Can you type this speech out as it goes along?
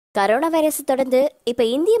Corona virus தொடர்ந்து இப்ப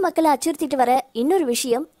இந்திய மக்களை அச்சுறுத்திட்டு வர இன்னொரு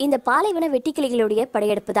விஷயம் இந்த பாலைவன வெட்டுக்கிளிகளுடைய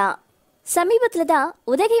படையெடுப்பு தான். சமீபத்துல தான்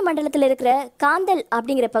உதகை மண்டலத்துல இருக்கிற காந்தல்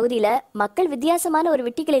அப்படிங்கிற பகுதியில மக்கள் வித்தியாசமான ஒரு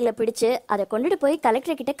வெட்டுக்கிளிகளை பிடிச்சு அதை கொண்டுட்டு போய்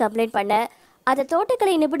கலெக்டர் கிட்ட கம்ப்ளைண்ட் பண்ண, அதை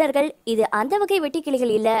தோட்டக்கலை நிபுணர்கள் இது அந்த வகை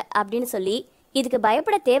வெட்டுக்கிளிகள் இல்ல அப்படின்னு சொல்லி இதுக்கு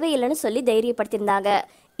பயப்பட தேவையில்லைன்னு சொல்லி தைரியப்படுத்திருந்தாங்க.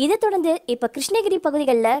 இதை தொடர்ந்து இப்ப கிருஷ்ணகிரி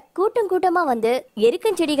பகுதிகளில் கூட்டம் கூட்டமா வந்து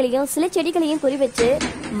எருக்கஞ்செடிகளையும் சில செடிகளையும் குறி வச்சு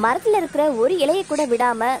மரத்துல இருக்கிற ஒரு இலையை கூட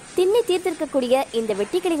விடாம திண்ணி தீர்த்திருக்கக்கூடிய இந்த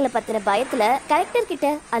வெட்டுக்கிளிகளை பத்தின பயத்துல கலெக்டர்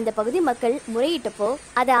கிட்ட அந்த பகுதி மக்கள் முறையிட்டப்போ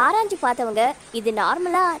அதை ஆராய்ஞ்சு பார்த்தவங்க இது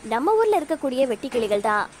நார்மலா நம்ம ஊர்ல இருக்கக்கூடிய வெட்டுக்கிளிகள்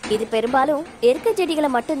தான், இது பெரும்பாலும்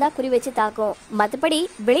எருக்கஞ்செடிகளை மட்டும்தான் குறி வச்சு தாக்கும், மற்றபடி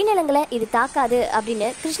விளைநிலங்களை இது தாக்காது அப்படின்னு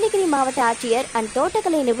கிருஷ்ணகிரி மாவட்ட ஆட்சியர் அண்ட்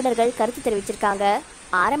தோட்டக்கலை நிபுணர்கள் கருத்து தெரிவிச்சிருக்காங்க.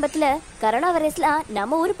 ஆரம்பத்துல கரோனா வைரஸ்லாம்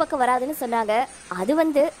நம்ம ஊர் பக்கம் வராதுன்னு சொன்னாங்க. அது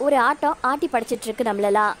வந்து ஒரு ஆட்டம் ஆட்டி படைச்சிட்டு இருக்கு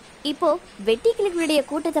நம்மளெல்லாம். இப்போ வெட்டுக்கிளிகளுடைய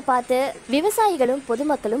கூட்டத்தை பார்த்து விவசாயிகளும்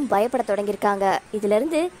பொதுமக்களும் பயப்பட தொடங்கியிருக்காங்க. இதுல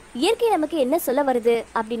இருந்து இயற்கை நமக்கு என்ன சொல்ல வருது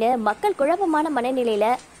அப்படின்னு மக்கள் குழப்பமான மனநிலையில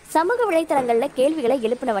சமூக வலைத்தளங்கள்ல கேள்விகளை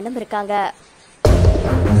எழுப்பின வண்ணம் இருக்காங்க.